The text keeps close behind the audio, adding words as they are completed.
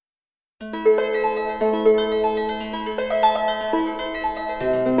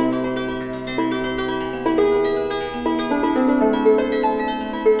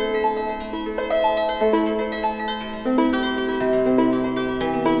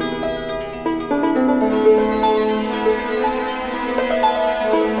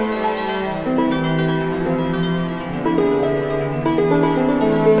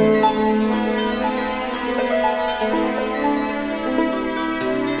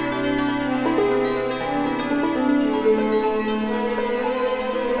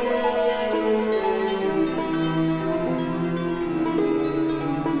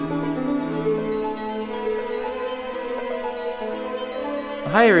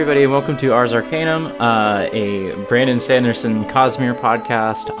Hi, everybody, and welcome to Ars Arcanum, a Brandon Sanderson Cosmere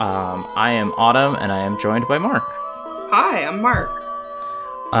podcast. I am Autumn, and I am joined by Mark. Hi, I'm Mark.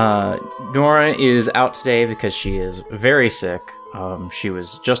 Nora is out today because she is very sick. She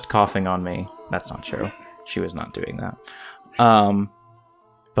was just coughing on me. That's not true. She was not doing that.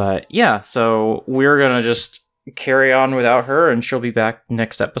 But yeah, so we're gonna just carry on without her, and she'll be back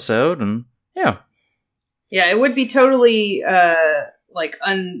next episode, and yeah. Yeah, it would be totally,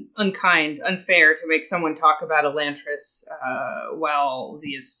 unkind, unfair to make someone talk about Elantris while Z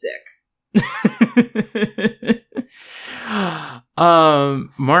is sick.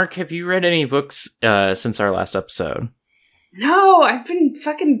 Mark, have you read any books since our last episode? No, I've been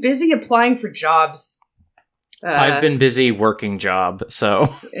fucking busy applying for jobs. I've been busy working job,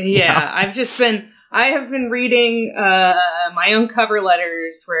 so... Yeah, I have been reading my own cover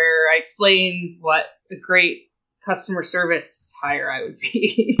letters where I explain what a great customer service hire I would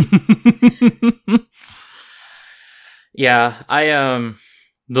be. Yeah,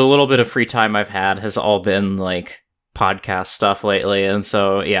 the little bit of free time I've had has all been like podcast stuff lately, and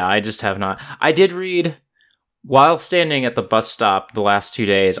so yeah, I just have not. I did read while standing at the bus stop the last 2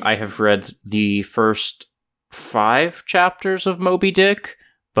 days. I have read the first 5 chapters of Moby Dick,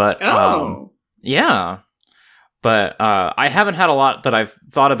 but yeah. But I haven't had a lot that I've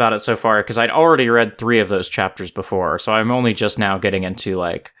thought about it so far, because I'd already read 3 of those chapters before, so I'm only just now getting into,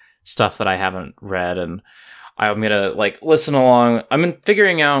 like, stuff that I haven't read, and I'm gonna, like, listen along. I'm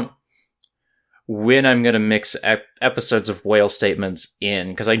figuring out when I'm gonna mix episodes of Whale Statements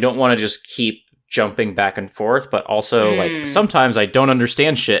in, because I don't want to just keep jumping back and forth, but also, like, sometimes I don't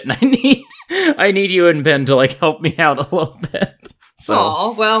understand shit, and I need you and Ben to, like, help me out a little bit. So.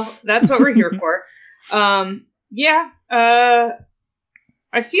 Aw, well, that's what we're here for. Yeah, I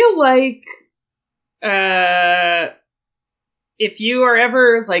feel like, if you are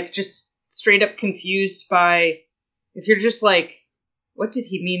ever, like, just straight up confused by, if you're just like, what did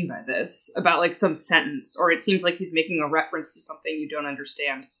he mean by this? About, like, some sentence, or it seems like he's making a reference to something you don't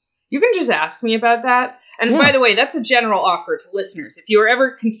understand, you can just ask me about that. And by the way, that's a general offer to listeners. If you are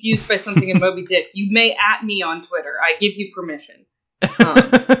ever confused by something in Moby Dick, you may @ me on Twitter. I give you permission.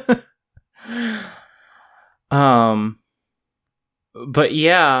 But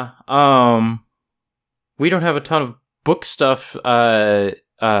yeah, we don't have a ton of book stuff,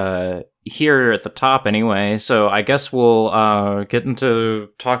 here at the top anyway, so I guess we'll, get into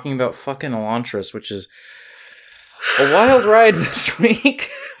talking about fucking Elantris, which is a wild ride this week.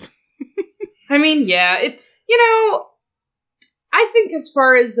 I mean, yeah, I think as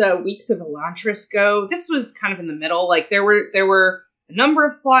far as, weeks of Elantris go, this was kind of in the middle. Like, there were a number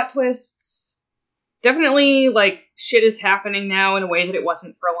of plot twists. Definitely, like, shit is happening now in a way that it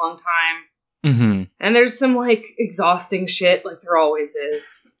wasn't for a long time. Mm-hmm. And there's some, like, exhausting shit, like there always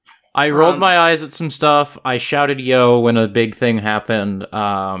is. I rolled my eyes at some stuff. I shouted yo when a big thing happened.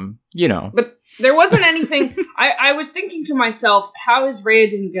 But there wasn't anything... I was thinking to myself, how is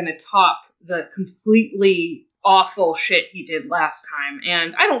Raoden gonna top the completely awful shit he did last time?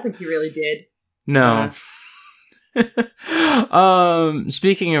 And I don't think he really did. No.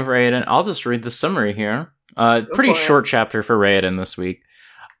 Speaking of Raoden, I'll just read the summary here. Pretty short chapter for Raoden this week.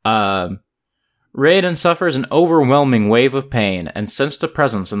 Raoden suffers an overwhelming wave of pain and sensed a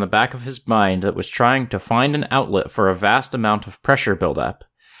presence in the back of his mind that was trying to find an outlet for a vast amount of pressure buildup.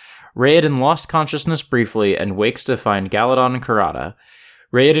 Raoden lost consciousness briefly and wakes to find Galadon and Karada.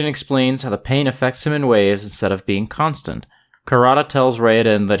 Raoden explains how the pain affects him in waves instead of being constant. Karada tells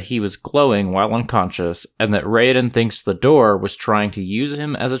Raoden that he was glowing while unconscious, and that Raoden thinks the door was trying to use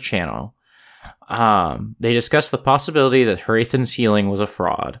him as a channel. They discuss the possibility that Hrathen's healing was a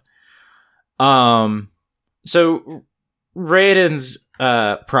fraud. So Raoden's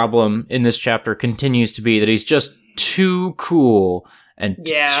problem in this chapter continues to be that he's just too cool and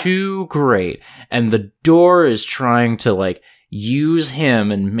too great, and the door is trying to, like, use him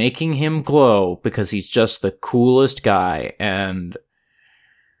and making him glow because he's just the coolest guy, and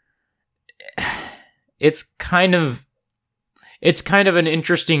it's kind of an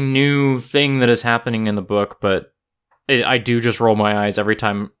interesting new thing that is happening in the book, but I do just roll my eyes every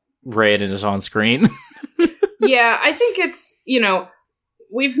time Raiden is on screen. Yeah, I think it's,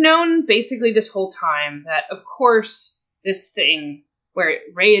 we've known basically this whole time that, of course, this thing where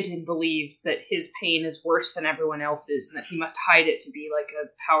Raiden believes that his pain is worse than everyone else's and that he must hide it to be like a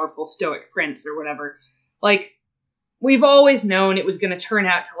powerful stoic prince or whatever. Like, we've always known it was going to turn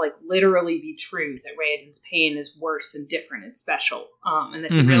out to like literally be true that Raiden's pain is worse and different and special. And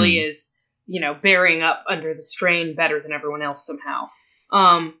that he really is, bearing up under the strain better than everyone else somehow.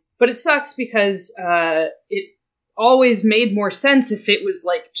 But it sucks because it always made more sense if it was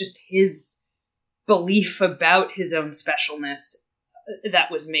like just his belief about his own specialness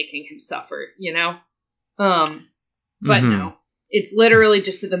that was making him suffer, But no, it's literally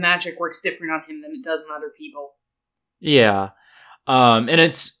just that the magic works different on him than it does on other people. Yeah. And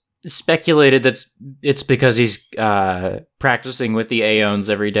it's speculated that it's because he's practicing with the Aeons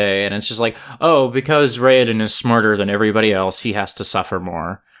every day, and it's just like, oh, because Raiden is smarter than everybody else, he has to suffer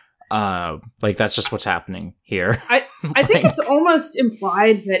more. Like, that's just what's happening here. I think it's almost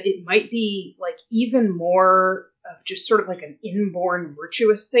implied that it might be like even more of just sort of like an inborn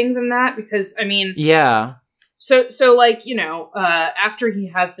virtuous thing than that, because yeah. So like, after he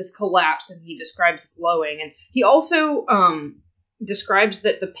has this collapse and he describes glowing, and he also describes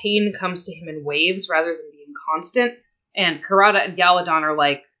that the pain comes to him in waves rather than being constant, and Karada and Galadon are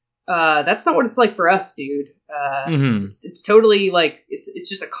like, that's not what it's like for us, dude. It's totally like, it's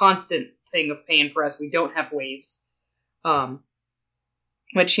just a constant thing of pain for us. We don't have waves.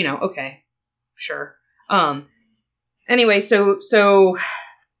 Which, okay, sure. Anyway, so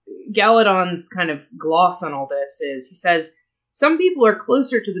Galadon's kind of gloss on all this is, he says, some people are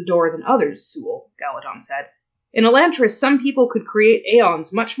closer to the door than others, Sewell, Galadon said. In Elantris, some people could create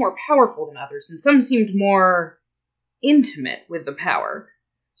Aeons much more powerful than others, and some seemed more intimate with the power.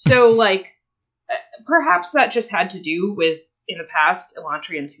 So, like, perhaps that just had to do with, in the past,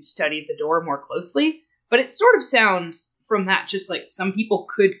 Elantrians who studied the door more closely, but it sort of sounds from that just like some people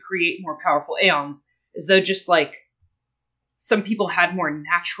could create more powerful Aeons, as though just like some people had more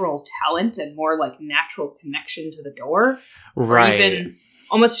natural talent and more like natural connection to the door. Right. Or even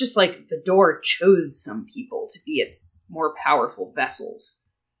almost just like the door chose some people to be its more powerful vessels.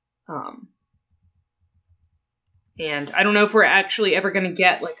 And I don't know if we're actually ever going to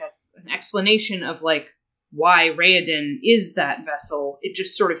get like an explanation of like why Raiden is that vessel. It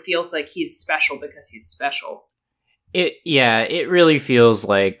just sort of feels like he's special because he's special. It really feels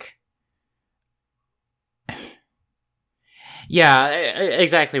like, yeah,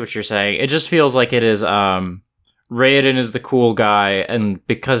 exactly what you're saying. It just feels like it is, Raiden is the cool guy, and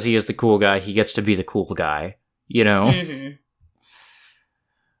because he is the cool guy, he gets to be the cool guy, Mm-hmm.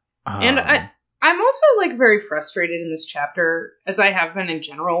 And I'm also, like, very frustrated in this chapter, as I have been in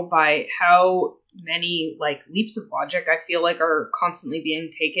general, by how many, like, leaps of logic I feel like are constantly being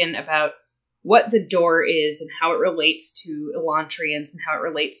taken about what the door is and how it relates to Elantrians and how it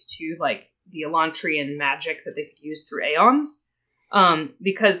relates to, like, the Elantrian magic that they could use through Aeons.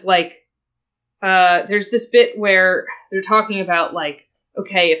 Because, like, there's this bit where they're talking about, like,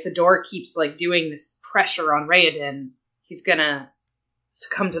 okay, if the door keeps, like, doing this pressure on Raiden, he's gonna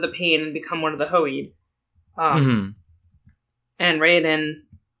succumb to the pain and become one of the Hoid. And Raiden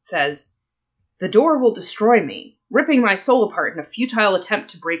says, the door will destroy me, ripping my soul apart in a futile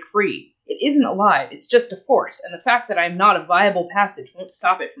attempt to break free. It isn't alive, it's just a force, and the fact that I'm not a viable passage won't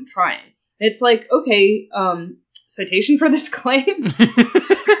stop it from trying. And it's like, okay, citation for this claim?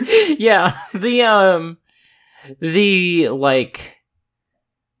 Yeah, the like,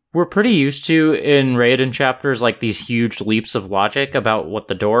 we're pretty used to in Raiden chapters, like, these huge leaps of logic about what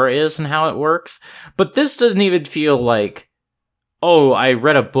the door is and how it works. But this doesn't even feel like, oh, I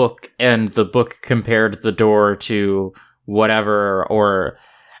read a book and the book compared the door to whatever, or,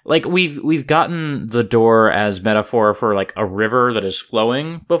 like, we've gotten the door as metaphor for, like, a river that is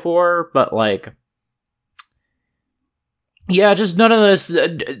flowing before, but, like, yeah, just none of this,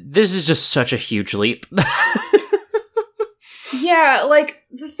 this is just such a huge leap. Yeah, like,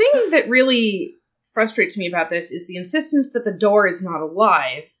 the thing that really frustrates me about this is the insistence that the door is not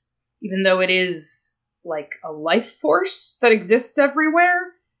alive, even though it is, like, a life force that exists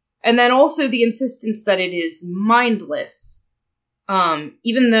everywhere, and then also the insistence that it is mindless,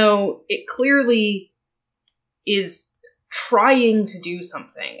 even though it clearly is trying to do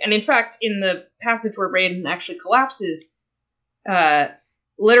something. And in fact, in the passage where Raiden actually collapses,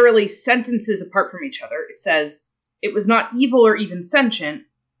 literally sentences apart from each other, it says, it was not evil or even sentient,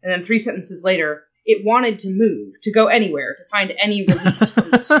 and then 3 sentences later, it wanted to move, to go anywhere, to find any release from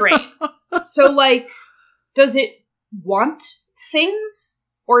the strain. So, like, does it want things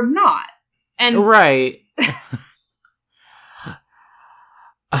or not? And right.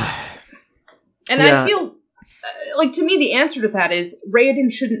 And I feel like, to me, the answer to that is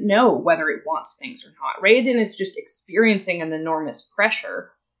Raoden shouldn't know whether it wants things or not. Raoden is just experiencing an enormous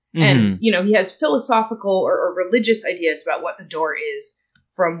pressure. And, he has philosophical or religious ideas about what the door is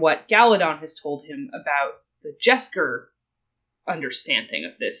from what Galadon has told him about the Jesker understanding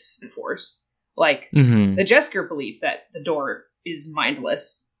of this force. Like, the Jesker believe that the door is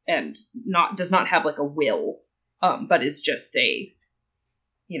mindless and does not have, like, a will, but is just a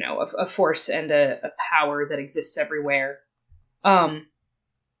force and a power that exists everywhere. But,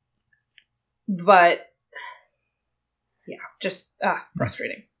 yeah, just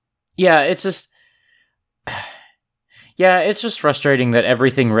frustrating. Yeah, it's just frustrating that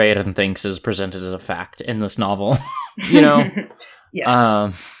everything Raoden thinks is presented as a fact in this novel. Yes.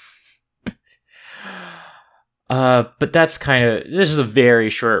 But that's this is a very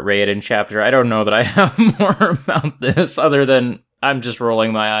short Raoden chapter. I don't know that I have more about this other than I'm just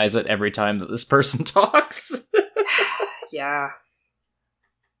rolling my eyes at every time that this person talks. Yeah.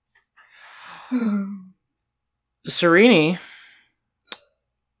 Serene.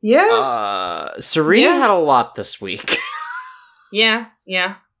 Yeah. Serene had a lot this week. Yeah.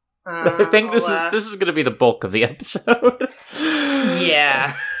 I think this is going to be the bulk of the episode.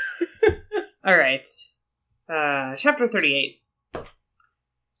 Yeah. All right. Chapter 38.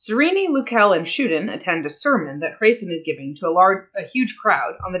 Serene, Lukel, and Shuden attend a sermon that Hrathen is giving to a huge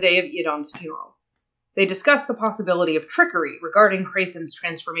crowd on the day of Eadon's funeral. They discuss the possibility of trickery regarding Hrathen's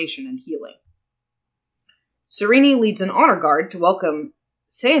transformation and healing. Serene leads an honor guard to welcome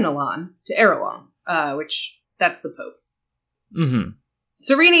Saenalan to Erelon, that's the Pope.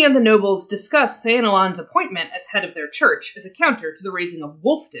 Serene and the nobles discuss Saenalan's appointment as head of their church as a counter to the raising of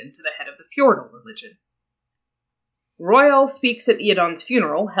Wolfden to the head of the Fjordell religion. Royal speaks at Eadon's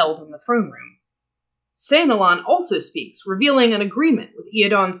funeral, held in the throne room. Saenalan also speaks, revealing an agreement with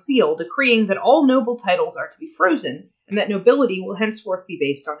Eadon's seal decreeing that all noble titles are to be frozen, and that nobility will henceforth be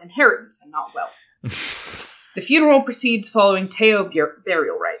based on inheritance and not wealth. The funeral proceeds following Teo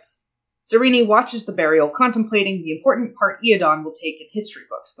burial rites. Serene watches the burial, contemplating the important part Eadon will take in history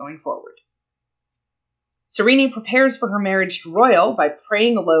books going forward. Serene prepares for her marriage to Royal by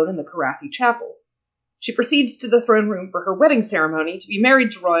praying alone in the Karathi chapel. She proceeds to the throne room for her wedding ceremony to be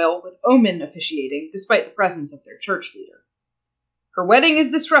married to Royal, with Omin officiating despite the presence of their church leader. Her wedding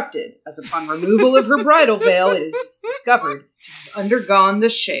is disrupted, as upon removal of her bridal veil, it is discovered she has undergone the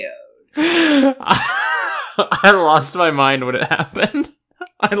Sheod. I lost my mind when it happened.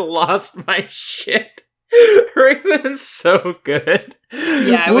 I lost my shit. Hrathen's so good.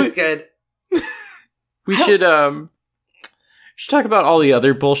 Yeah, it was good. We should talk about all the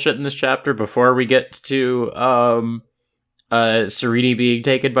other bullshit in this chapter before we get to Serene being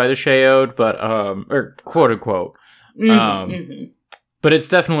taken by the Sheod, but or quote unquote. But it's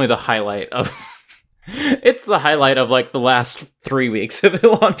definitely the highlight of it's the highlight of like the last 3 weeks of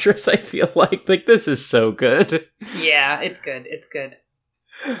Elantris, I feel like. Like, this is so good. Yeah, it's good. It's good.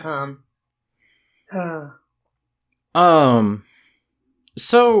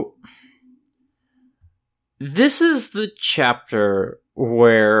 So this is the chapter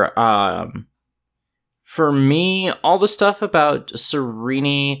where, for me, all the stuff about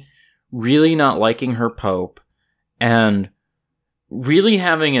Serene really not liking her pope and really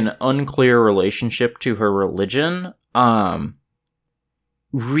having an unclear relationship to her religion,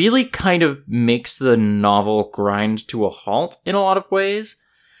 really kind of makes the novel grind to a halt in a lot of ways.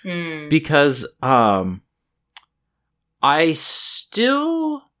 Because, I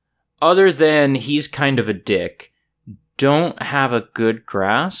still, other than he's kind of a dick, don't have a good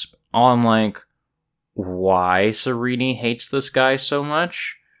grasp on, like, why Serene hates this guy so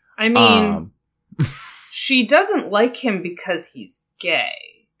much. I mean, she doesn't like him because he's gay,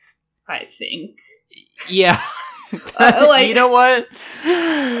 I think. Yeah. Like, you know what?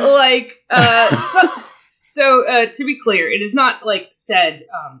 Like, So, to be clear, it is not, like, said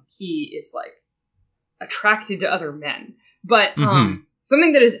he is, like, attracted to other men. But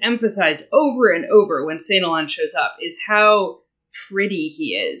something that is emphasized over and over when Saenalan shows up is how pretty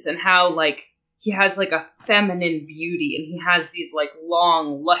he is, and how, like, he has, like, a feminine beauty, and he has these, like,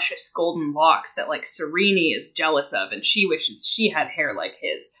 long, luscious golden locks that, like, Serene is jealous of, and she wishes she had hair like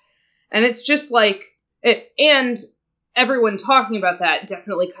his. And it's just, like, and everyone talking about that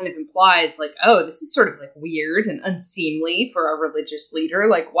definitely kind of implies, like, oh, this is sort of, like, weird and unseemly for a religious leader.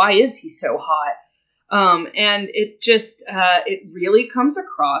 Like, why is he so hot? And it just, it really comes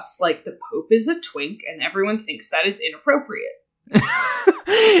across like the Pope is a twink and everyone thinks that is inappropriate.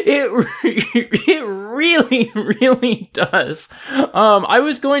 It really, really does. I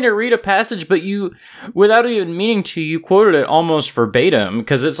was going to read a passage, but you, without even meaning to, you quoted it almost verbatim,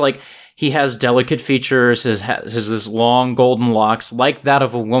 because it's like, he has delicate features, has this long golden locks, like that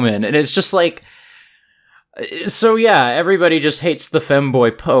of a woman, and it's just like, so yeah, everybody just hates the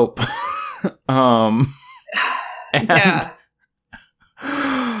femboy Pope. Yeah.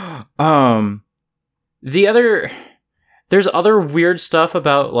 There's other weird stuff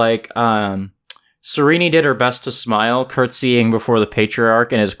about, like, Serene did her best to smile, curtsying before the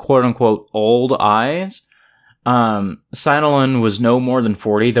patriarch in his quote-unquote old eyes. Sinolin was no more than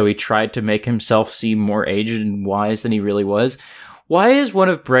 40, though he tried to make himself seem more aged and wise than he really was. Why is one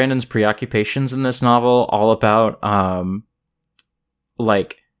of Brandon's preoccupations in this novel all about,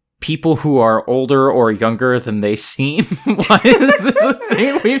 like, people who are older or younger than they seem? Why is this a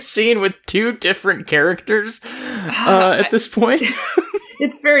thing we've seen with two different characters at this point?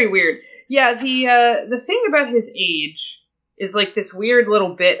 It's very weird. Yeah, the thing about his age is like this weird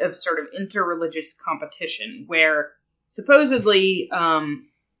little bit of sort of interreligious competition where supposedly, about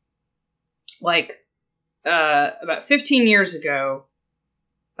 15 years ago,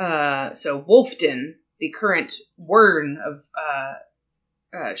 so Wolfden, the current Wern of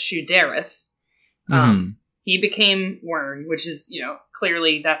Shudareth, he became Wern, which is,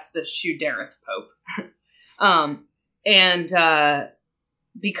 clearly that's the Shudareth Pope.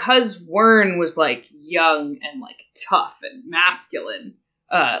 Because Wern was, like, young and, like, tough and masculine,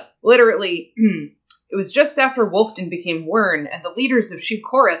 literally, it was just after Wolfden became Wern, and the leaders of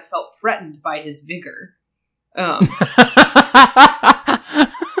Shu-Korath felt threatened by his vigor.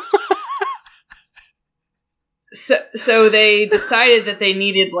 So they decided that they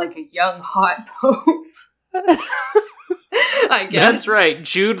needed, like, a young, hot pope. I guess. That's right,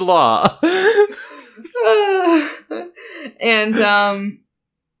 Jude Law.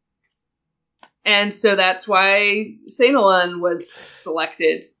 And so that's why Sainolin was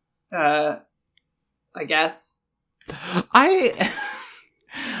selected, I guess. I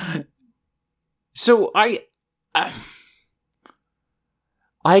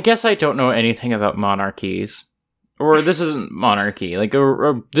guess I don't know anything about monarchies. Or this isn't monarchy. Like,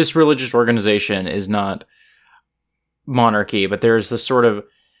 this religious organization is not monarchy, but there's this sort of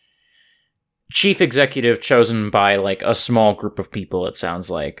chief executive chosen by, like, a small group of people, it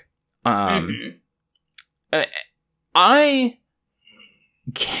sounds like. I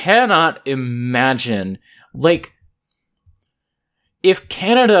cannot imagine, like, if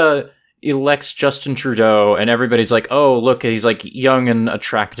Canada elects Justin Trudeau and everybody's like, oh, look, he's, like, young and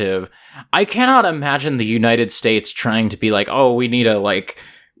attractive. I cannot imagine the United States trying to be like, oh, we need a, like,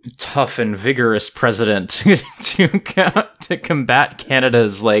 tough and vigorous president to combat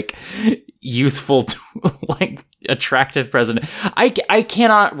Canada's, like, youthful, like, attractive president. I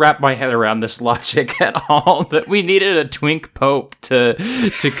cannot wrap my head around this logic at all, that we needed a twink pope to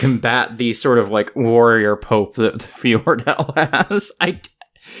combat the sort of, like, warrior pope that Fjordell has.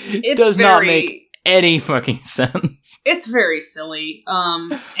 It does not make any fucking sense. It's very silly.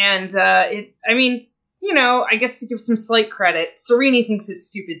 I guess to give some slight credit, Serene thinks it's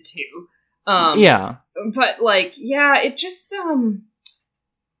stupid too. Yeah. But, like, yeah, it just,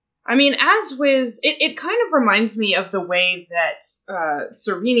 as with, it kind of reminds me of the way that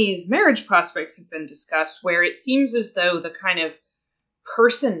Serene's marriage prospects have been discussed, where it seems as though the kind of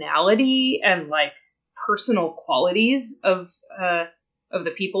personality and, like, personal qualities of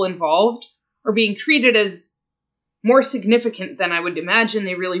the people involved are being treated as more significant than I would imagine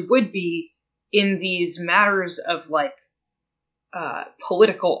they really would be in these matters of, like,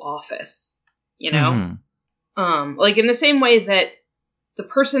 political office, like, in the same way that the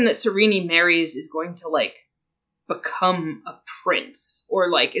person that Serene marries is going to, like, become a prince, or,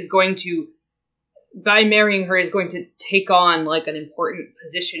 like, is going to, by marrying her, is going to take on, like, an important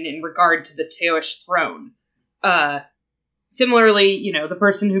position in regard to the Teosh throne. Similarly, the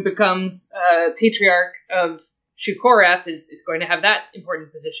person who becomes patriarch of Shu-Korath is going to have that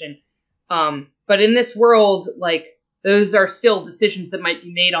important position. But in this world, like, those are still decisions that might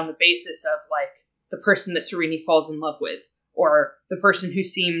be made on the basis of, like, the person that Serene falls in love with, or the person who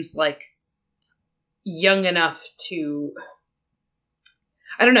seems, like, young enough to...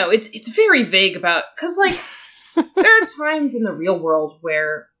 I don't know, it's very vague about... Because, like, there are times in the real world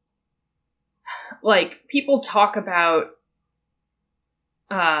where, like, people talk about...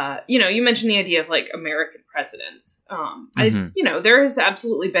 you mentioned the idea of, like, American presidents. There has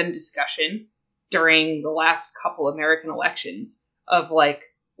absolutely been discussion during the last couple American elections of, like,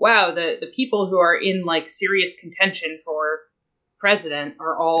 wow, the people who are in, like, serious contention for president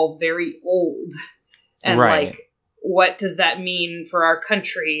are all very old. And, right. like, what does that mean for our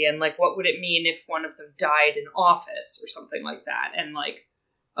country, and like what would it mean if one of them died in office or something like that. And like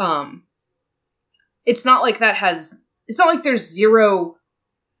it's not like there's zero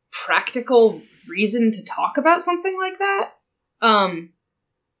practical reason to talk about something like that.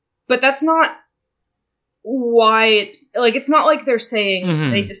 But that's not why it's not like they're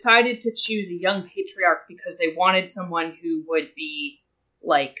saying they decided to choose a young patriarch because they wanted someone who would be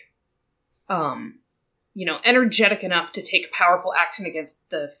like, energetic enough to take powerful action against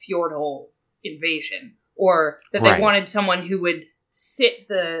the feudal invasion, or that they wanted someone who would sit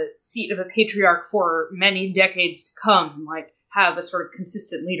the seat of a patriarch for many decades to come and like have a sort of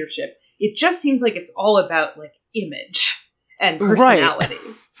consistent leadership. It just seems like it's all about like image and personality.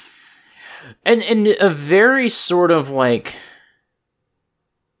 Right. And a very sort of like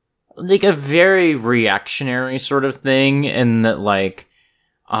a very reactionary sort of thing, in that like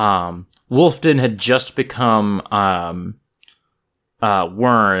Wolfden had just become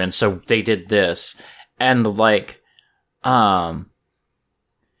Wyrn, and so they did this. And like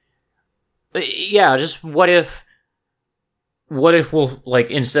just what if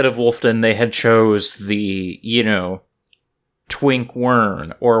instead of Wolfden they had chose the, Twink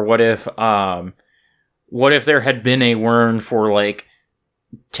Wyrn? Or what if there had been a Wyrn for like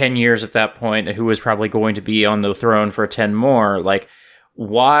 10 years at that point, who was probably going to be on the throne for 10 more? Like,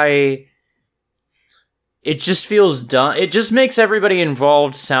 why? It just feels dumb. It just makes everybody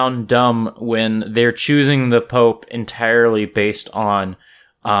involved sound dumb when they're choosing the Pope entirely based on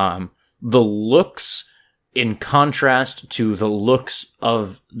the looks in contrast to the looks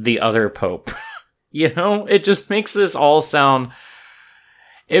of the other Pope. It just makes this all sound...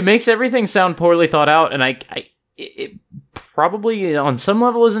 It makes everything sound poorly thought out, and it probably on some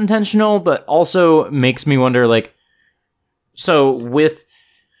level is intentional, but also makes me wonder, like... So, with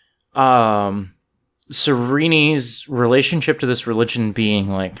Sarini's relationship to this religion being,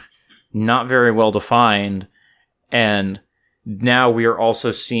 like, not very well defined, and now we are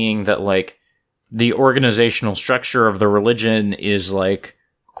also seeing that, like, the organizational structure of the religion is, like,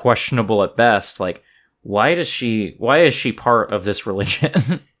 questionable at best. Like, why is she part of this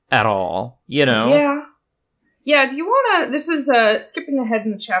religion at all? Yeah. Do you want to? This is skipping ahead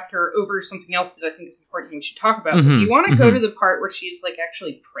in the chapter over something else that I think is important we should talk about. But do you want to go to the part where she's like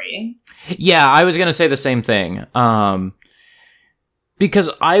actually praying? Yeah, I was gonna say the same thing. Because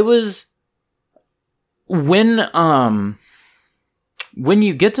I was when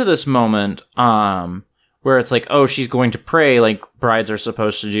you get to this moment, where it's like, oh, she's going to pray like brides are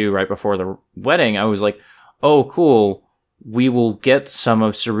supposed to do right before the wedding, I was like, oh, cool. We will get some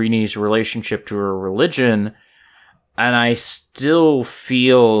of Sarini's relationship to her religion, and I still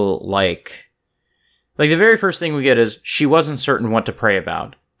feel like the very first thing we get is she wasn't certain what to pray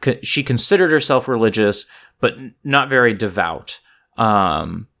about. She considered herself religious, but not very devout.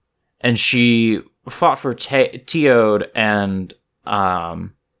 And she fought for Teod and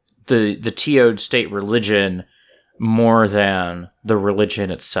the Teod state religion more than the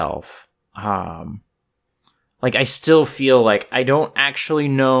religion itself. I still feel like I don't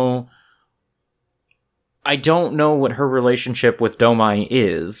know what her relationship with Domai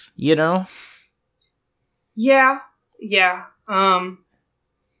is, Yeah. Yeah,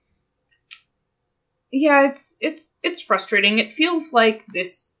 it's frustrating. It feels like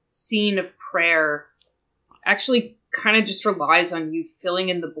this scene of prayer actually kind of just relies on you filling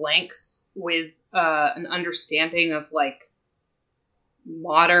in the blanks with an understanding of like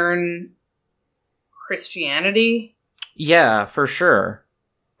modern Christianity. Yeah, for sure.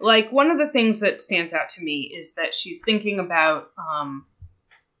 Like, one of the things that stands out to me is that she's thinking about,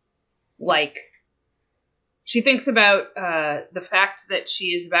 she thinks about the fact that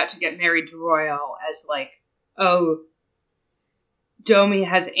she is about to get married to Royal as, like, oh, Domi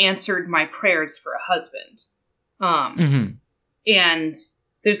has answered my prayers for a husband. And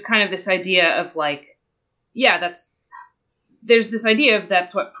there's kind of this idea of, like, there's this idea of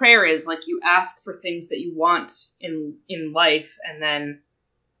that's what prayer is. Like, you ask for things that you want in life, and then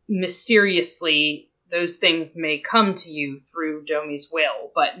mysteriously those things may come to you through Domi's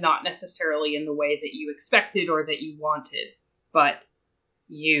will, but not necessarily in the way that you expected or that you wanted. But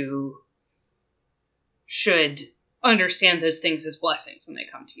you should understand those things as blessings when they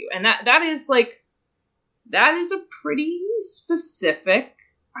come to you. And that is a pretty specific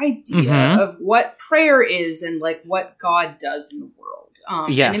idea of what prayer is and like what God does in the world.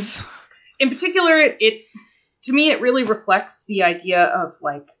 Yes. In particular, it to me, it really reflects the idea of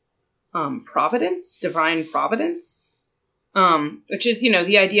like providence, divine providence, which is,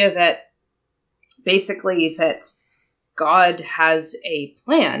 the idea that basically that God has a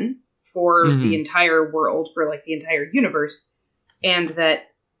plan for the entire world, for like the entire universe, and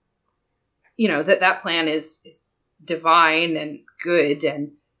that, you know, that plan is divine and good,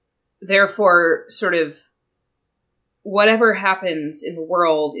 and therefore sort of whatever happens in the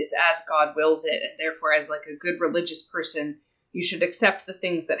world is as God wills it, and therefore as like a good religious person, you should accept the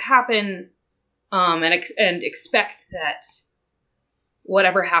things that happen, and expect that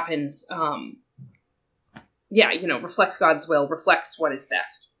whatever happens, reflects God's will, reflects what is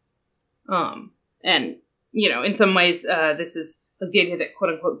best. And, you know, in some ways, this is like the idea that,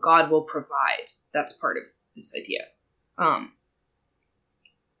 quote unquote, God will provide. That's part of this idea.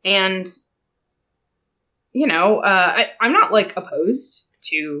 And, you know, I'm not, like, opposed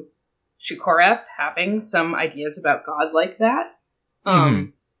to Shukoreth having some ideas about God like that. But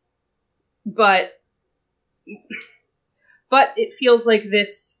it feels like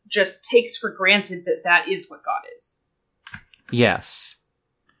this just takes for granted that that is what God is. Yes.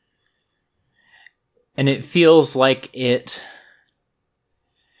 And it feels like it...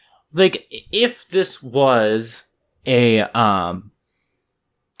 Like, if this was a,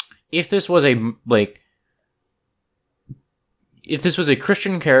 if this was a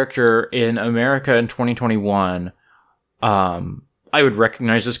Christian character in America in 2021, I would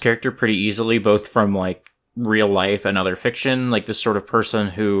recognize this character pretty easily, both from, like, real life and other fiction. Like, this sort of person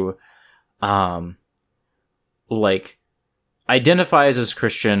who, like, identifies as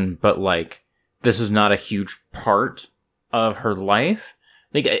Christian, but, like, this is not a huge part of her life.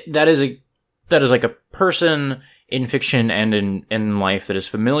 Like, that is like a person in fiction and in life that is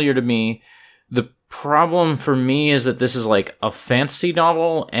familiar to me. The problem for me is that this is like a fantasy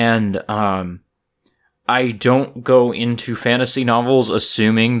novel, and I don't go into fantasy novels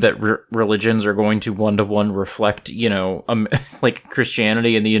assuming that religions are going to one-to-one reflect, you know, like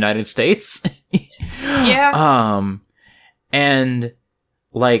Christianity in the United States. Yeah. And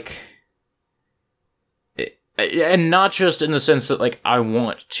like, and not just in the sense that, like, I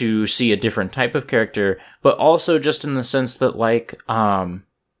want to see a different type of character, but also just in the sense that, like,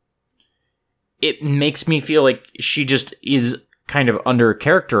 it makes me feel like she just is kind of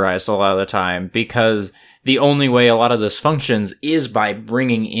under-characterized a lot of the time, because the only way a lot of this functions is by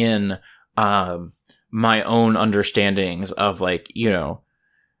bringing in my own understandings of, like, you know,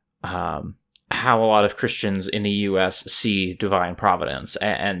 how a lot of Christians in the US see divine providence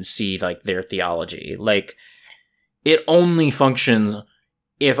and see, like, their theology. Like, it only functions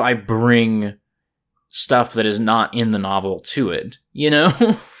if I bring stuff that is not in the novel to it, you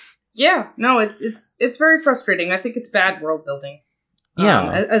know? Yeah, no, it's very frustrating. I think it's bad world building.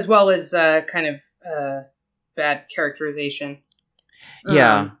 Yeah. As well as kind of bad characterization.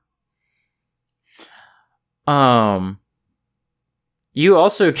 Yeah. You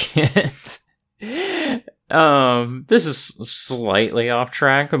also get this is slightly off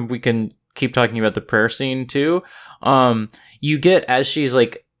track, and we can keep talking about the prayer scene too. You get, as she's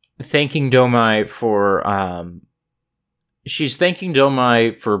like thanking Domai for she's thanking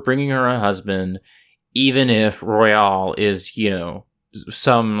Domai for bringing her a husband, even if Royale is, you know,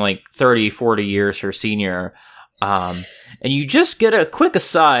 some like 30, 40 years her senior. And you just get a quick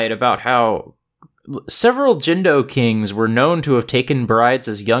aside about how several Jindo kings were known to have taken brides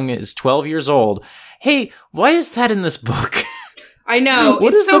as young as 12 years old. Hey, why is that in this book? I know.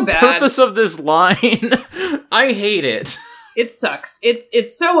 What it's is so the bad. purpose of this line? I hate it. It sucks.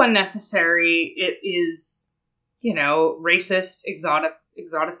 It's so unnecessary. It is, you know, racist,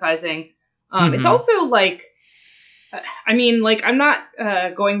 exoticizing. It's also like, I mean, like, I'm not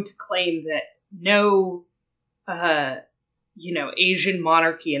going to claim that no, you know, Asian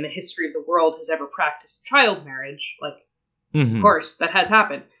monarchy in the history of the world has ever practiced child marriage. Like, of course, that has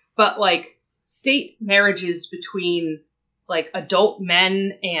happened. But, like, state marriages between, like, adult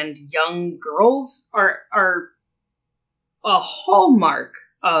men and young girls are a hallmark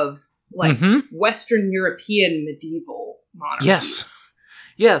of, like, Western European medieval monarchies.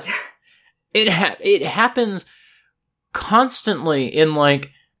 Yes. It happens constantly in,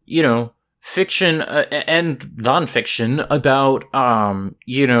 like, you know, fiction and nonfiction about,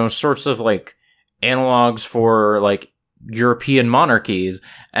 you know, sorts of, like, analogs for, like, European monarchies.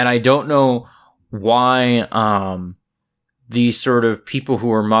 And I don't know why, these sort of people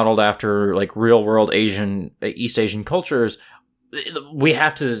who are modeled after, like, real world East Asian cultures, we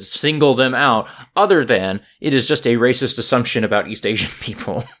have to single them out, other than it is just a racist assumption about East Asian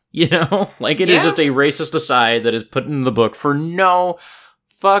people, you know? Like, it is just a racist aside that is put in the book for no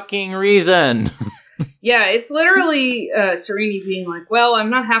fucking reason. Yeah, it's literally Serini being like, well, I'm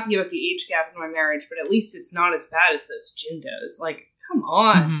not happy about the age gap in my marriage, but at least it's not as bad as those Jindos. Like, come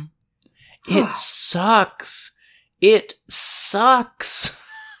on. It sucks. It sucks.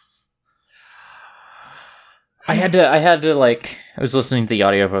 I had to like, I was listening to the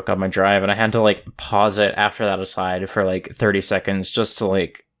audiobook on my drive, and I had to like pause it after that aside for like 30 seconds just to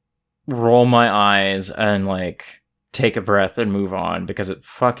like roll my eyes and like take a breath and move on, because it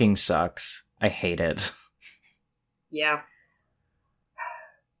fucking sucks. I hate it. Yeah.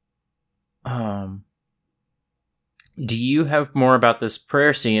 Do you have more about this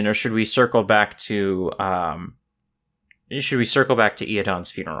prayer scene, or should we circle back to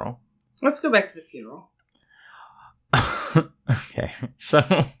Eodon's funeral? Let's go back to the funeral. Okay, so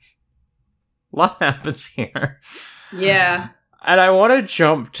a lot happens here. Yeah. And I want to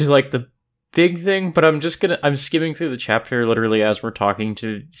jump to like the big thing, but I'm skimming through the chapter literally as we're talking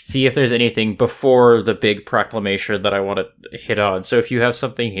to see if there's anything before the big proclamation that I want to hit on. So if you have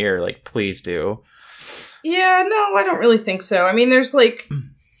something here, like, please do. Yeah, no, I don't really think so. I mean, there's like,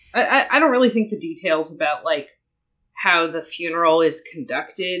 I don't really think the details about like how the funeral is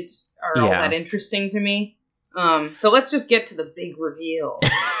conducted are all that interesting to me. So let's just get to the big reveal.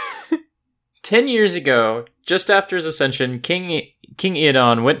 10 years ago, just after his ascension, King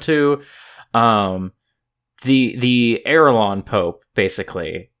Eodon went to the Arelon Pope,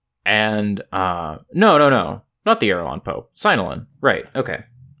 basically. And no, not the Arelon Pope. Sinolin. Right, okay.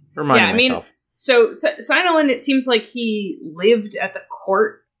 Reminding myself. So Sinolin, it seems like he lived at the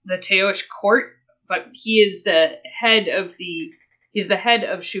court, the Teosh court, but he is the head of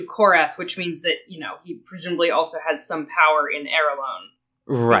Shu Korath, which means that, you know, he presumably also has some power in Arelon.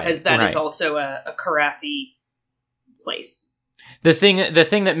 Right. Because that is also a Korathi place. The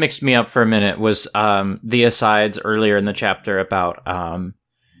thing that mixed me up for a minute was the asides earlier in the chapter about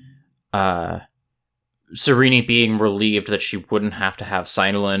Serene being relieved that she wouldn't have to have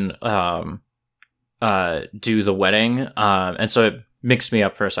Sinolin do the wedding. And so it mixed me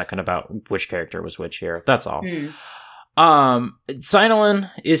up for a second about which character was which here. That's all.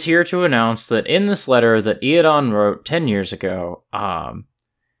 Sinolin is here to announce that in this letter that Eodon wrote 10 years ago, I'm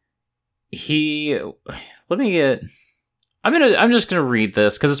just gonna read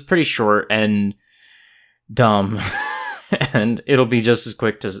this because it's pretty short and dumb, and it'll be just as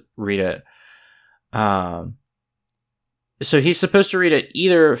quick to read it. So he's supposed to read it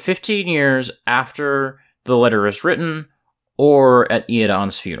either 15 years after the letter is written or at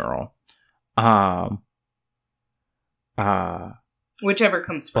Eodon's funeral. Whichever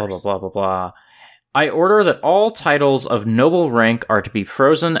comes first. Blah, blah, blah, blah, blah. I order that all titles of noble rank are to be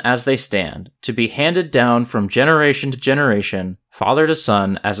frozen as they stand, to be handed down from generation to generation, father to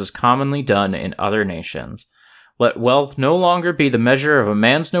son, as is commonly done in other nations. Let wealth no longer be the measure of a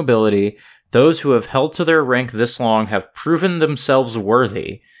man's nobility. Those who have held to their rank this long have proven themselves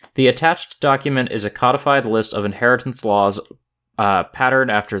worthy. The attached document is a codified list of inheritance laws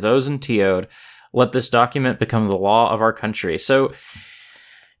patterned after those in Teod. Let this document become the law of our country. So,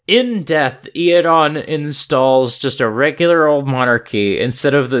 in death, Eodon installs just a regular old monarchy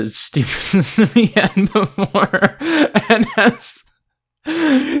instead of the stupid system he had before. And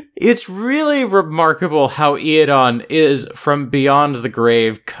it's really remarkable how Eodon is, from beyond the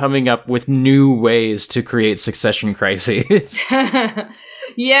grave, coming up with new ways to create succession crises.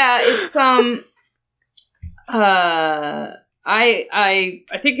 Yeah, it's, I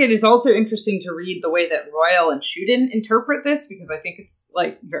think it is also interesting to read the way that Royal and Shuden interpret this, because I think it's,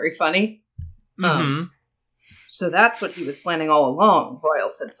 like, very funny. Mm-hmm. So that's what he was planning all along,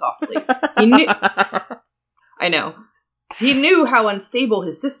 Royal said softly. He knew... I know. He knew how unstable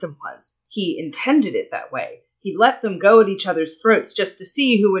his system was. He intended it that way. He let them go at each other's throats just to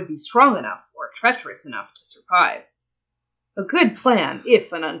see who would be strong enough or treacherous enough to survive. A good plan,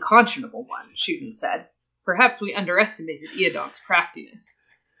 if an unconscionable one, Shuden said. Perhaps we underestimated Eodon's craftiness.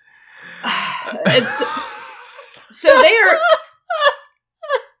 So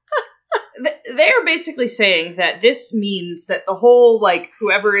they are basically saying that this means that the whole, like,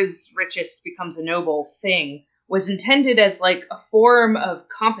 whoever is richest becomes a noble thing was intended as, like, a form of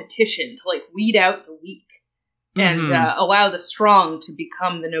competition to, like, weed out the weak and allow the strong to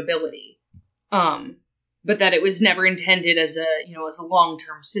become the nobility. But that it was never intended as a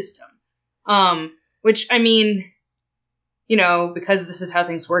long-term system. Which, I mean, you know, because this is how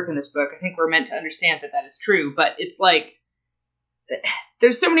things work in this book, I think we're meant to understand that that is true, but it's like,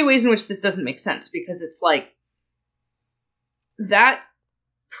 there's so many ways in which this doesn't make sense, because it's like, that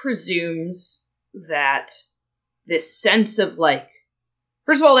presumes that this sense of, like,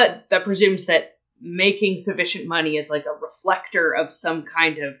 first of all, that presumes that making sufficient money is, like, a reflector of some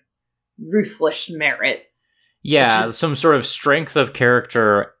kind of ruthless merit. Yeah, some sort of strength of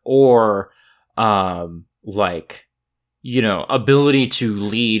character, or like, you know, ability to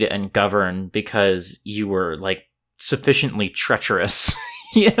lead and govern because you were, like, sufficiently treacherous.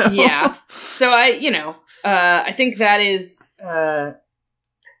 You know? Yeah. So I think that is,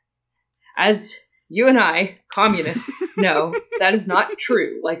 as you and I, communists, know, that is not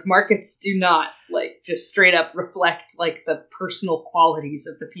true. Like, markets do not, like, just straight up reflect, like, the personal qualities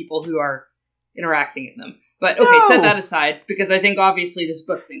of the people who are interacting in them. But, okay, No. set that aside, because I think, obviously, this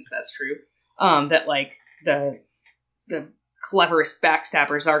book thinks that's true. That, like, the cleverest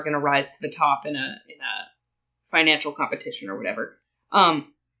backstabbers are going to rise to the top in a financial competition or whatever.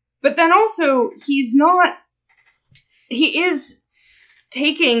 But then also, he is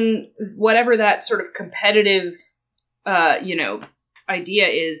taking whatever that sort of competitive, idea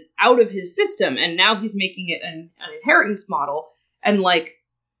is out of his system, and now he's making it an inheritance model. And, like,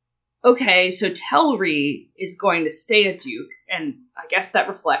 okay, so Telri is going to stay a duke, and I guess that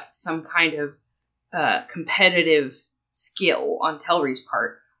reflects some kind of competitive skill on Telri's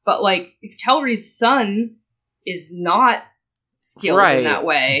part. But, like, if Telri's son is not skilled in that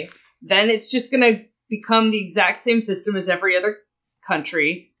way, then it's just going to become the exact same system as every other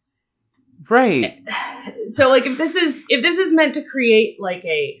country. Right. So, like, if this is meant to create, like,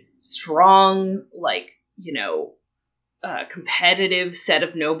 a strong, like, competitive set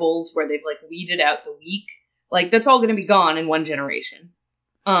of nobles where they've, like, weeded out the weak, like, that's all going to be gone in one generation.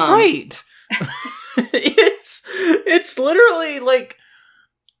 Right. it's literally like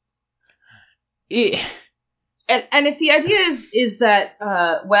And if the idea is that,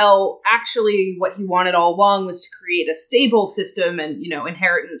 actually what he wanted all along was to create a stable system, and,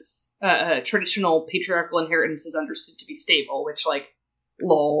 inheritance, traditional patriarchal inheritance is understood to be stable, which, like,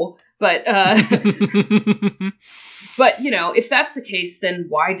 lol. But, but, if that's the case, then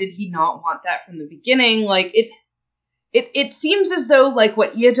why did he not want that from the beginning? Like, it seems as though, like,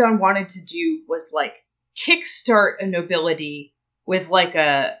 what Iadon wanted to do was, like, kickstart a nobility with, like,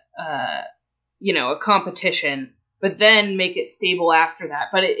 a competition, but then make it stable after that.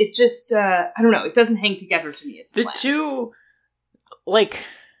 But it just, I don't know, it doesn't hang together to me as a plan. Two, like,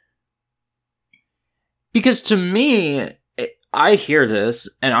 because to me, I hear this,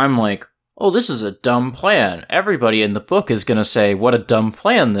 and I'm like, oh, this is a dumb plan. Everybody in the book is gonna say what a dumb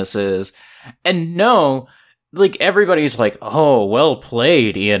plan this is. And no, like, everybody's like, oh, well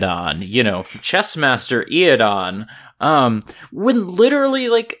played, Iadon. Chess master Iadon. When literally,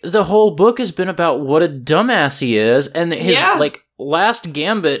 like, the whole book has been about what a dumbass he is, and his, like, last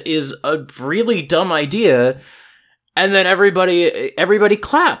gambit is a really dumb idea, and then everybody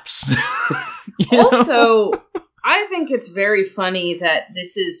claps. Also, I think it's very funny that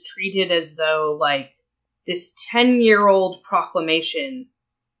this is treated as though, like, this 10-year-old proclamation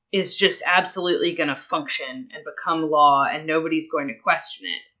is just absolutely going to function and become law, and nobody's going to question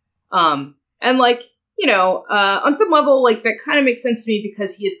it. And, like, on some level, like, that kind of makes sense to me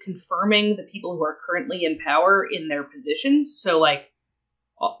because he is confirming the people who are currently in power in their positions. So, like,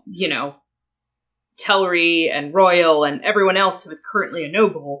 Telri and Royal and everyone else who is currently a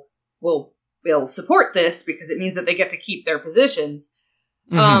noble will support this because it means that they get to keep their positions.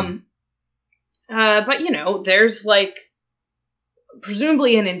 Mm-hmm. But, there's, like,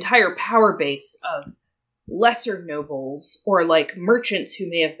 presumably an entire power base of lesser nobles or, like, merchants who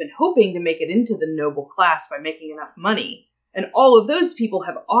may have been hoping to make it into the noble class by making enough money. And all of those people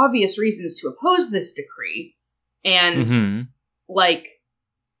have obvious reasons to oppose this decree. And, like,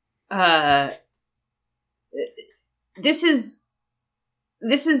 this is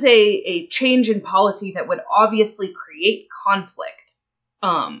a change in policy that would obviously create conflict,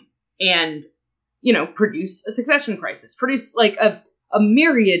 and, produce a succession crisis, produce, like, a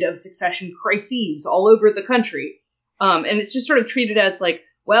myriad of succession crises all over the country. And it's just sort of treated as, like,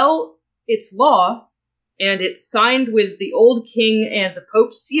 well, it's law, and it's signed with the old king and the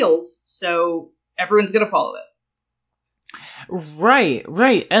Pope's seals, so everyone's gonna follow it.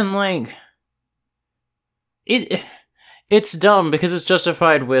 Right, and, like, it's dumb because it's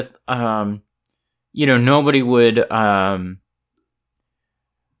justified with, nobody would,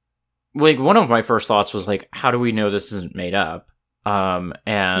 like, one of my first thoughts was, like, how do we know this isn't made up?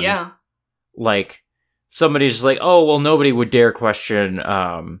 Like, somebody's just like, oh, well, nobody would dare question,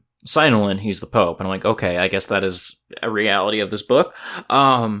 Sinolin, he's the Pope. And I'm like, okay, I guess that is a reality of this book.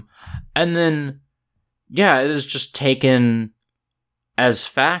 And then, yeah, it is just taken as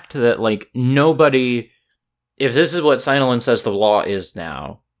fact that, like, nobody, if this is what Sinolin says the law is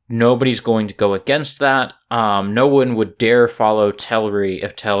now, nobody's going to go against that. No one would dare follow Telri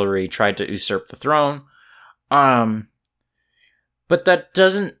if Telri tried to usurp the throne. But that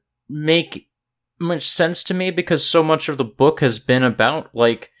doesn't make much sense to me because so much of the book has been about,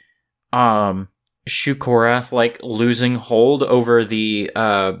 like, Shukorath like losing hold over the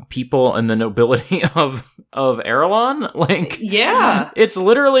people and the nobility of Erelon. Like, yeah, it's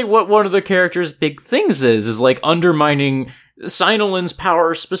literally what one of the characters' big things is like undermining Sinolin's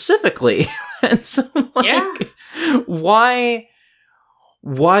power specifically. And so, like, yeah, why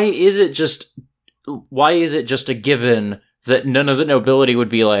is it just a given that none of the nobility would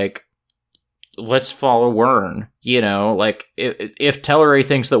be like, let's follow Wyrn, you know? Like, if Teleri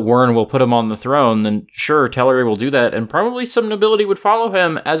thinks that Wyrn will put him on the throne, then sure, Teleri will do that, and probably some nobility would follow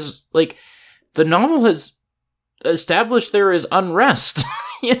him, as, like, the novel has established there is unrest,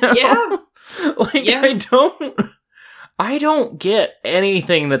 you know? yeah. Like, Yeah. I don't get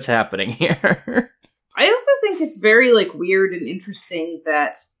anything that's happening here. I also think it's very, like, weird and interesting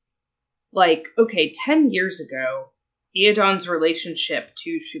that, like, okay, 10 years ago, Eodon's relationship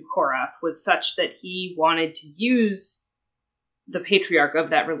to Shukorath was such that he wanted to use the patriarch of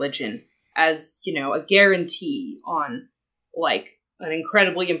that religion as, you know, a guarantee on, like, an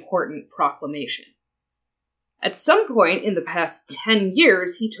incredibly important proclamation. At some point in the past 10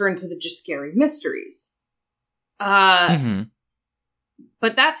 years, he turned to the Jaskari mysteries. Mm-hmm.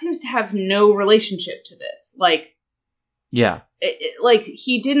 But that seems to have no relationship to this. Like, Yeah. Like,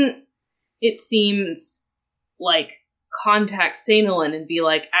 he didn't, it seems, like, contact Sainalin and be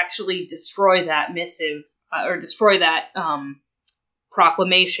like, actually destroy that missive, or destroy that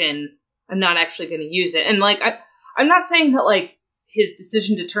proclamation. I'm not actually going to use it. And, like, I'm not saying that, like, his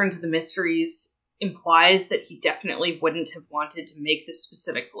decision to turn to the mysteries implies that he definitely wouldn't have wanted to make this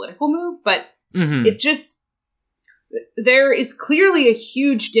specific political move, but it just, there is clearly a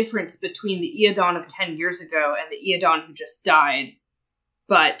huge difference between the Eodon of 10 years ago and the Eodon who just died,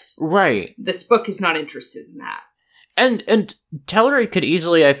 but right. This book is not interested in that. And Teleri could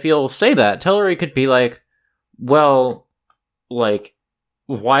easily, I feel, say that. Teleri could be like, well, like,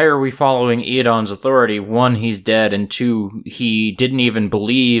 why are we following Eodon's authority? One, he's dead, and two, he didn't even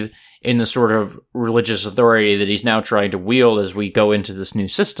believe in the sort of religious authority that he's now trying to wield as we go into this new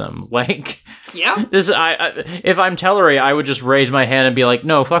system. Like, yeah, this, if I'm Teleri, I would just raise my hand and be like,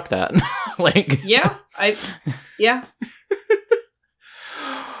 no, fuck that. Like, yeah.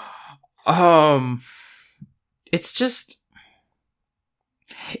 It's just,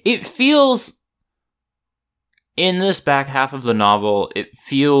 it feels, in this back half of the novel, it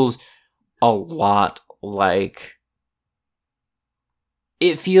feels a lot like,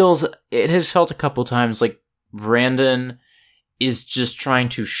 it has felt a couple times like Brandon is just trying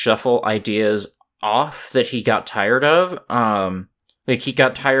to shuffle ideas off that he got tired of. Like, he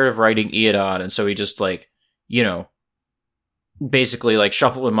got tired of writing Eodon, and so he just, like, you know, basically, like,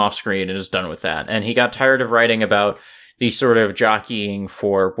 shuffle him off screen and is done with that. And he got tired of writing about the sort of jockeying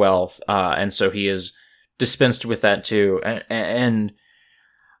for wealth, and so he is dispensed with that too. And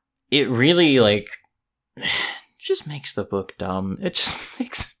it really, like, just makes the book dumb. It just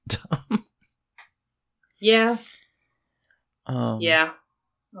makes it dumb. Yeah. Yeah.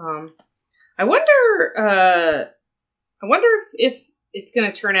 I wonder if it's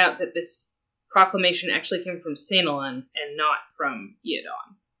going to turn out that this proclamation actually came from Sainalin and not from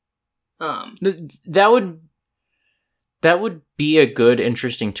Eodon. That would be a good,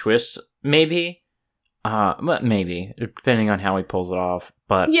 interesting twist, maybe. Maybe, depending on how he pulls it off.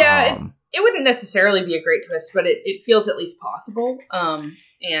 But yeah, it wouldn't necessarily be a great twist, but it feels at least possible.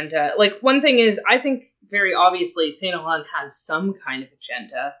 And like, one thing is, I think very obviously Sainalin has some kind of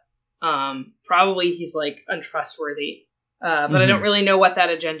agenda. Probably he's, like, untrustworthy. But I don't really know what that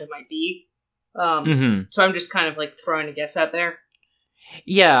agenda might be. So I'm just kind of, like, throwing a guess out there.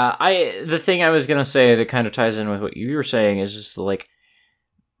 Yeah, the thing I was gonna say that kind of ties in with what you were saying is just, like,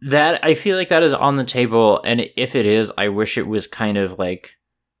 that I feel like that is on the table, and if it is, I wish it was kind of, like,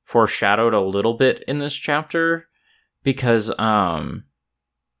 foreshadowed a little bit in this chapter, because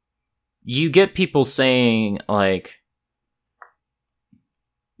you get people saying, like,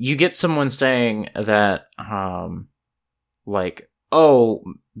 you get someone saying that like, oh,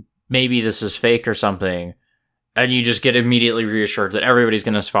 maybe this is fake or something, and you just get immediately reassured that everybody's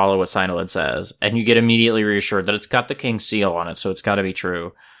going to follow what Sainalin says, and you get immediately reassured that it's got the king's seal on it, so it's got to be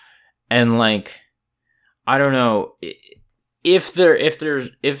true. And, like, I don't know, if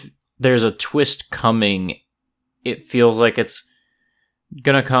there's a twist coming, it feels like it's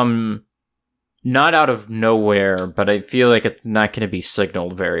gonna come not out of nowhere, but I feel like it's not going to be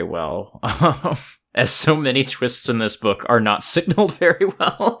signaled very well. As so many twists in this book are not signaled very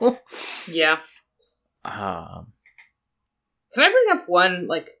well. Yeah. Can I bring up one,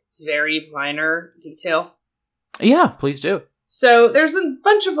 like, very minor detail? Yeah, please do. So there's a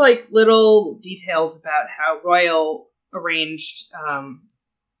bunch of, like, little details about how Royal arranged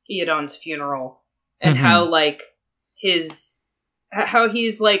Eodon's funeral. and how like how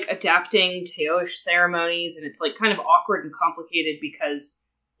he's like adapting Teosh ceremonies, and it's like kind of awkward and complicated because,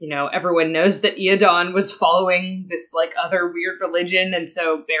 you know, everyone knows that Iadon was following this like other weird religion, and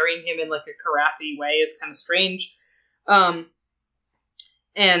so burying him in like a Karathi way is kind of strange.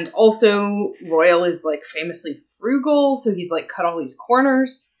 And also Royal is like famously frugal, so he's like cut all these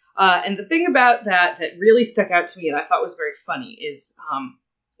corners. And the thing about that really stuck out to me and I thought was very funny is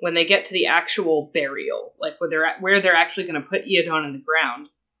when they get to the actual burial, like where they're actually going to put Iadon in the ground.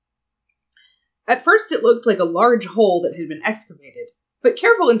 At first it looked like a large hole that had been excavated, but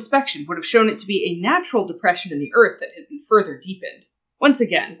careful inspection would have shown it to be a natural depression in the earth that had been further deepened. Once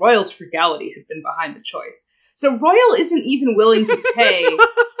again, Royal's frugality had been behind the choice. So Royal isn't even willing to pay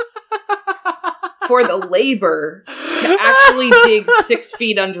for the labor to actually dig 6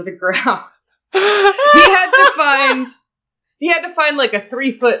 feet under the ground. He had to find like a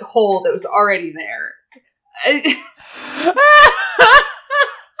 3-foot hole that was already there. I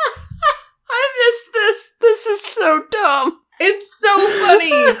missed this. This is so dumb. It's so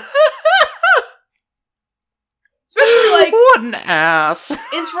funny. Especially like, what an ass.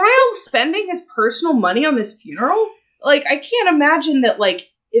 Is Royal spending his personal money on this funeral? Like, I can't imagine that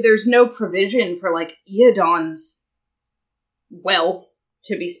like there's no provision for like Iadon's wealth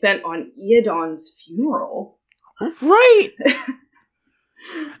to be spent on Iadon's funeral. Right.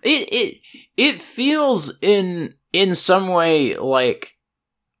 It feels in some way like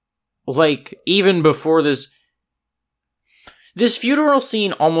even before this funeral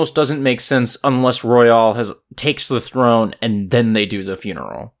scene almost doesn't make sense unless Royal takes the throne and then they do the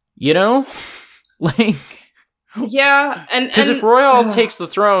funeral. You know? Like, yeah, because if Royal takes the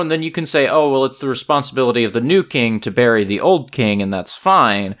throne, then you can say, oh, well, it's the responsibility of the new king to bury the old king, and that's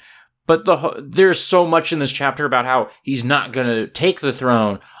fine. But there's so much in this chapter about how he's not going to take the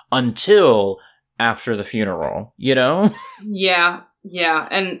throne until after the funeral, you know? Yeah,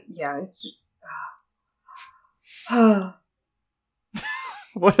 and yeah, it's just...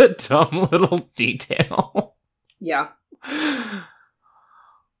 What a dumb little detail. Yeah.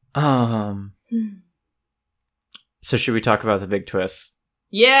 So should we talk about the big twist?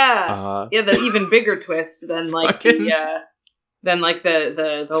 Yeah. The even bigger twist than like the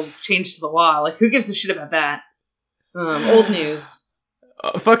change to the law. Like, who gives a shit about that? Old news.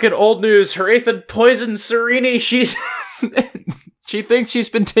 Fucking old news. Hrathen poisoned Serene. She thinks she's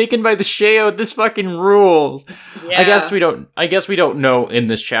been taken by the Sheod. This fucking rules. Yeah. I guess we don't know in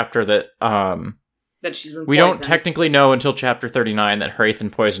this chapter that she's been poisoned. We don't technically know until chapter 39 that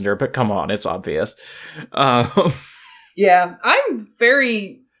Hrathen poisoned her, but come on, it's obvious. Yeah, I'm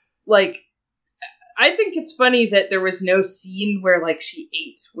very like, I think it's funny that there was no scene where like she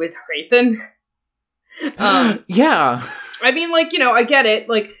ate with Hrathen. Yeah. I mean, like, you know, I get it.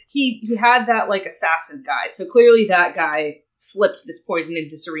 Like, he had that, like, assassin guy. So clearly that guy slipped this poison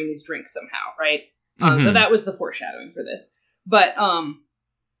into Serene's drink somehow, right? So that was the foreshadowing for this. But,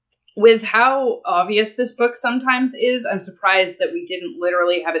 with how obvious this book sometimes is, I'm surprised that we didn't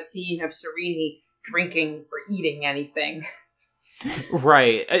literally have a scene of Serene drinking or eating anything.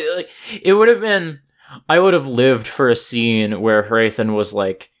 Right. It would have been... I would have lived for a scene where Hrathen was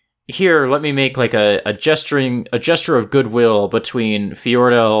like, here, let me make like a gesture of goodwill between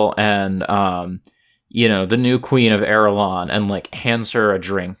Fjordell and the new queen of Erelon, and like hands her a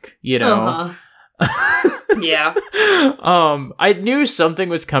drink, you know. Yeah. I knew something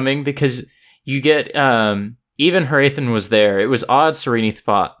was coming because you get even Hrathen was there. It was odd Serene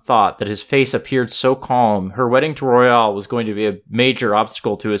thought that his face appeared so calm. Her wedding to Royal was going to be a major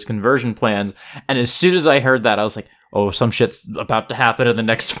obstacle to his conversion plans, and as soon as I heard that, I was like, oh, some shit's about to happen in the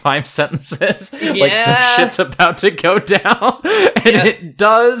next 5 sentences. Yeah. Like, some shit's about to go down. And it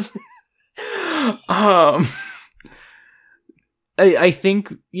does. I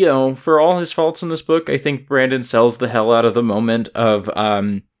think, you know, for all his faults in this book, I think Brandon sells the hell out of the moment of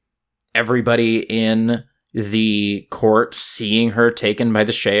everybody in the court seeing her taken by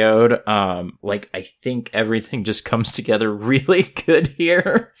the Sheod. Like, I think everything just comes together really good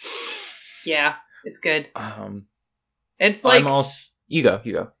here. Yeah, it's good. It's like, you go.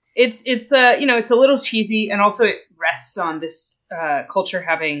 It's it's a little cheesy, and also it rests on this culture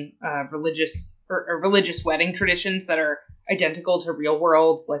having religious wedding traditions that are identical to real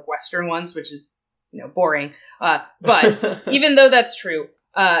world, like Western ones, which is, you know, boring. But even though that's true,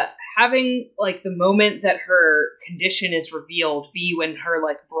 having like the moment that her condition is revealed be when her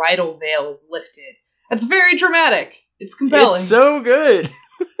like bridal veil is lifted, that's very dramatic. It's compelling. It's so good.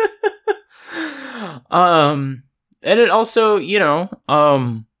 And it also, you know,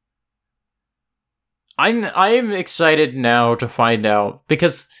 I'm excited now to find out,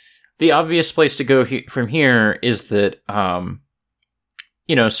 because the obvious place to go from here is that, Sereni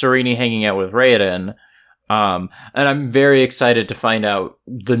hanging out with Raoden. And I'm very excited to find out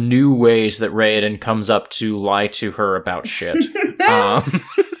the new ways that Raoden comes up to lie to her about shit.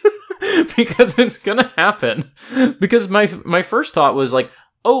 Because it's gonna happen. Because my first thought was like,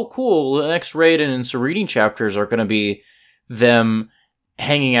 oh, cool, the next Raoden and Sereni chapters are gonna be them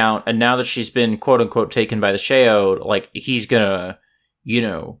hanging out, and now that she's been quote-unquote taken by the Sheo, like, he's gonna,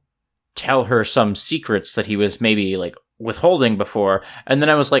 tell her some secrets that he was maybe, like, withholding before. And then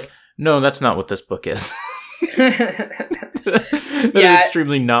I was like, no, that's not what this book is. That is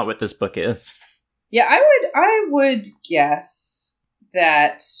extremely not what this book is. Yeah, I would guess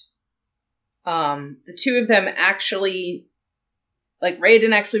that the two of them actually, like,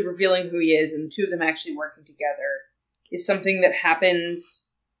 Raoden actually revealing who he is and the two of them actually working together is something that happens,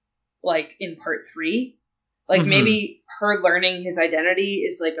 like, in part 3. Like, maybe her learning his identity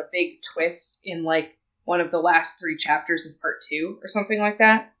is, like, a big twist in, like, one of the last 3 chapters of part 2 or something like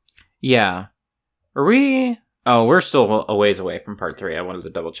that. Yeah. Are we... Oh, we're still a ways away from part 3. I wanted to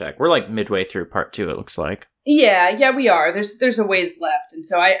double check. We're, like, midway through part 2, it looks like. Yeah, we are. There's a ways left. And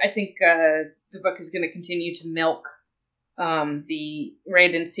so I think the book is going to continue to milk the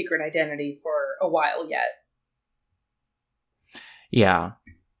Raoden's secret identity for a while yet. Yeah.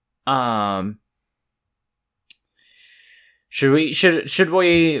 Should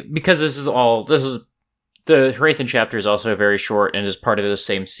we, because this is the Hrathen chapter is also very short and is part of the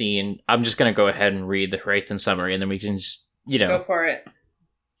same scene. I'm just going to go ahead and read the Hrathen summary and then we can just, Go for it.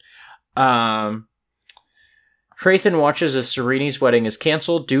 Hrathen watches as Sereni's wedding is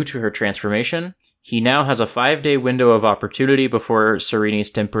cancelled due to her transformation. He now has a 5-day window of opportunity before Sereni's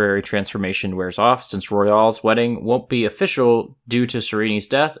temporary transformation wears off, since Royale's wedding won't be official due to Sereni's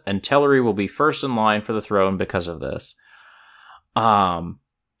death, and Tellery will be first in line for the throne because of this.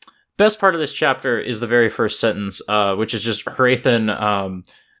 Best part of this chapter is the very first sentence, which is just Hrathen,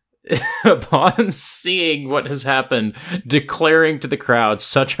 upon seeing what has happened, declaring to the crowd,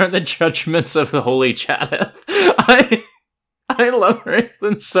 "Such are the judgments of the Holy Chadeth." I love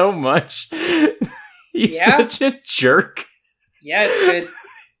Hrathen so much. He's such a jerk. Yeah, it's good.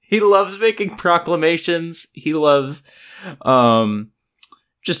 He loves making proclamations. He loves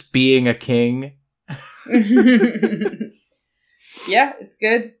just being a king. Yeah, it's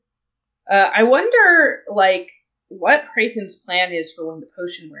good. I wonder, like, what Hrathen's plan is for when the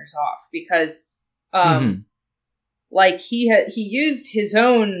potion wears off, because, like, he used his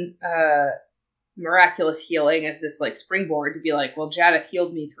own miraculous healing as this, like, springboard to be like, well, Jadeth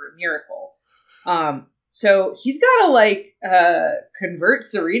healed me through a miracle. So he's gotta, like, convert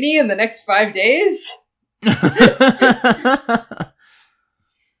Sereni in the next 5 days.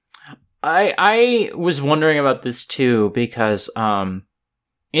 I was wondering about this too, because,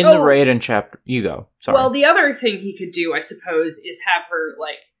 in the Raoden chapter, you go. Sorry. Well, the other thing he could do, I suppose, is have her,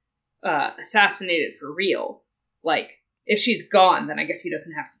 like, assassinated for real. Like, if she's gone, then I guess he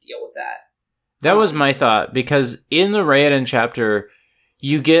doesn't have to deal with that. That was my thought, because in the Raoden chapter,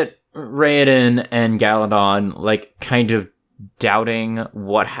 you get Raoden and Galadon, like, kind of doubting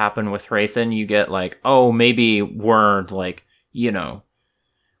what happened with Hrathen. You get, like, oh, maybe we're, like, we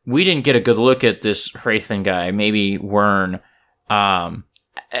didn't get a good look at this Hrathen guy. Maybe Wern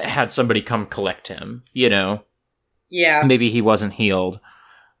had somebody come collect him, Yeah. Maybe he wasn't healed.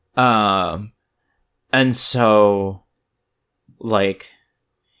 And so, like,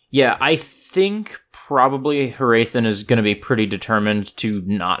 yeah, I think probably Hrathen is going to be pretty determined to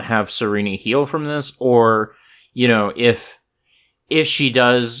not have Sereni heal from this, or, if she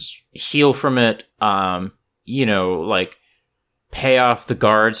does heal from it, like, pay off the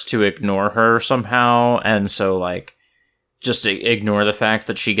guards to ignore her somehow, and so, like, just ignore the fact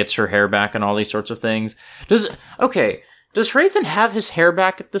that she gets her hair back and all these sorts of things. Does Hrathen have his hair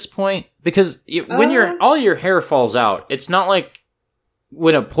back at this point? Because when all your hair falls out, it's not like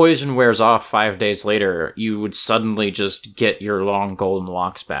when a poison wears off 5 days later, you would suddenly just get your long golden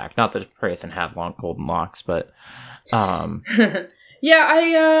locks back. Not that Hrathen had long golden locks, but yeah,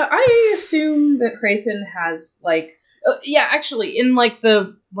 I assume that Hrathen has, like, actually, in, like,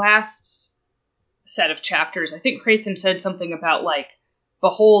 the last set of chapters, I think Hrathen said something about, like,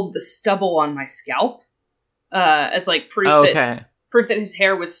 behold the stubble on my scalp, as, like, proof that his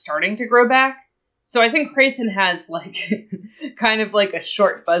hair was starting to grow back. So I think Hrathen has, like, kind of like a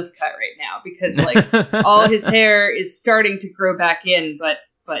short buzz cut right now, because, like, all his hair is starting to grow back in, but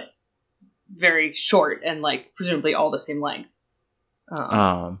very short and, like, presumably all the same length.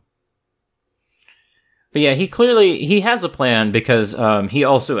 But yeah, he has a plan, because he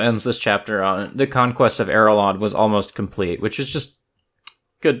also ends this chapter on the conquest of Arelon was almost complete, which is just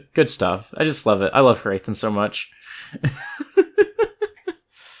good stuff. I just love it. I love Hrathen so much.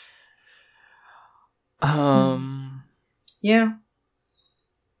 Yeah.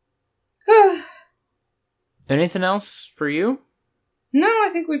 Anything else for you? No, I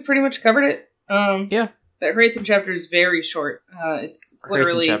think we pretty much covered it. Yeah. That Hrathen chapter is very short. It's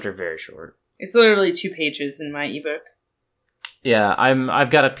literally Hrathen chapter very short. It's literally 2 pages in my ebook. Yeah, I've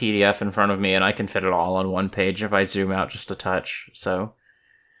got a PDF in front of me, and I can fit it all on one page if I zoom out just a touch. So,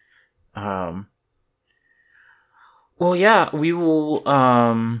 well, yeah, we will.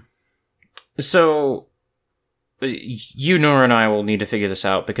 So, you, Nora, and I will need to figure this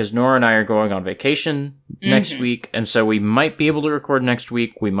out because Nora and I are going on vacation next week, and so we might be able to record next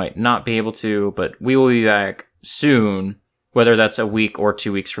week. We might not be able to, but we will be back soon, whether that's a week or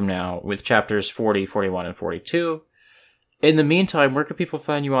 2 weeks from now, with chapters 40, 41, and 42. In the meantime, where can people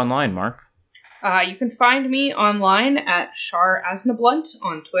find you online, Mark? You can find me online at Shar Asnablunt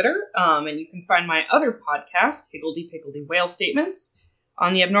on Twitter, and you can find my other podcast, Higgledy Piggledy Whale Statements,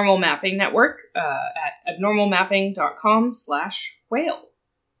 on the Abnormal Mapping Network at abnormalmapping.com/whale.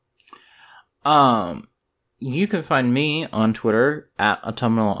 You can find me on Twitter at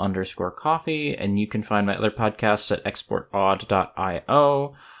autumnal_coffee, and you can find my other podcasts at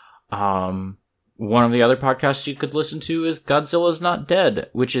exportaud.io. One of the other podcasts you could listen to is Godzilla's Not Dead,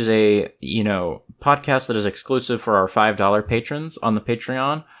 which is a, podcast that is exclusive for our $5 patrons on the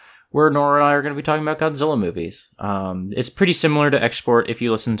Patreon, where Nora and I are going to be talking about Godzilla movies. It's pretty similar to Export if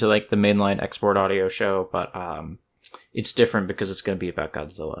you listen to like the mainline Export audio show, but it's different because it's going to be about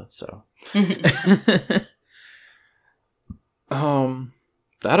Godzilla. So,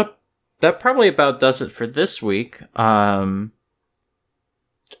 that probably about does it for this week.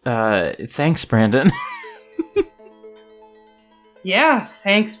 Thanks, Brandon. Yeah,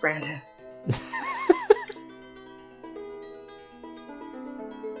 thanks, Brandon.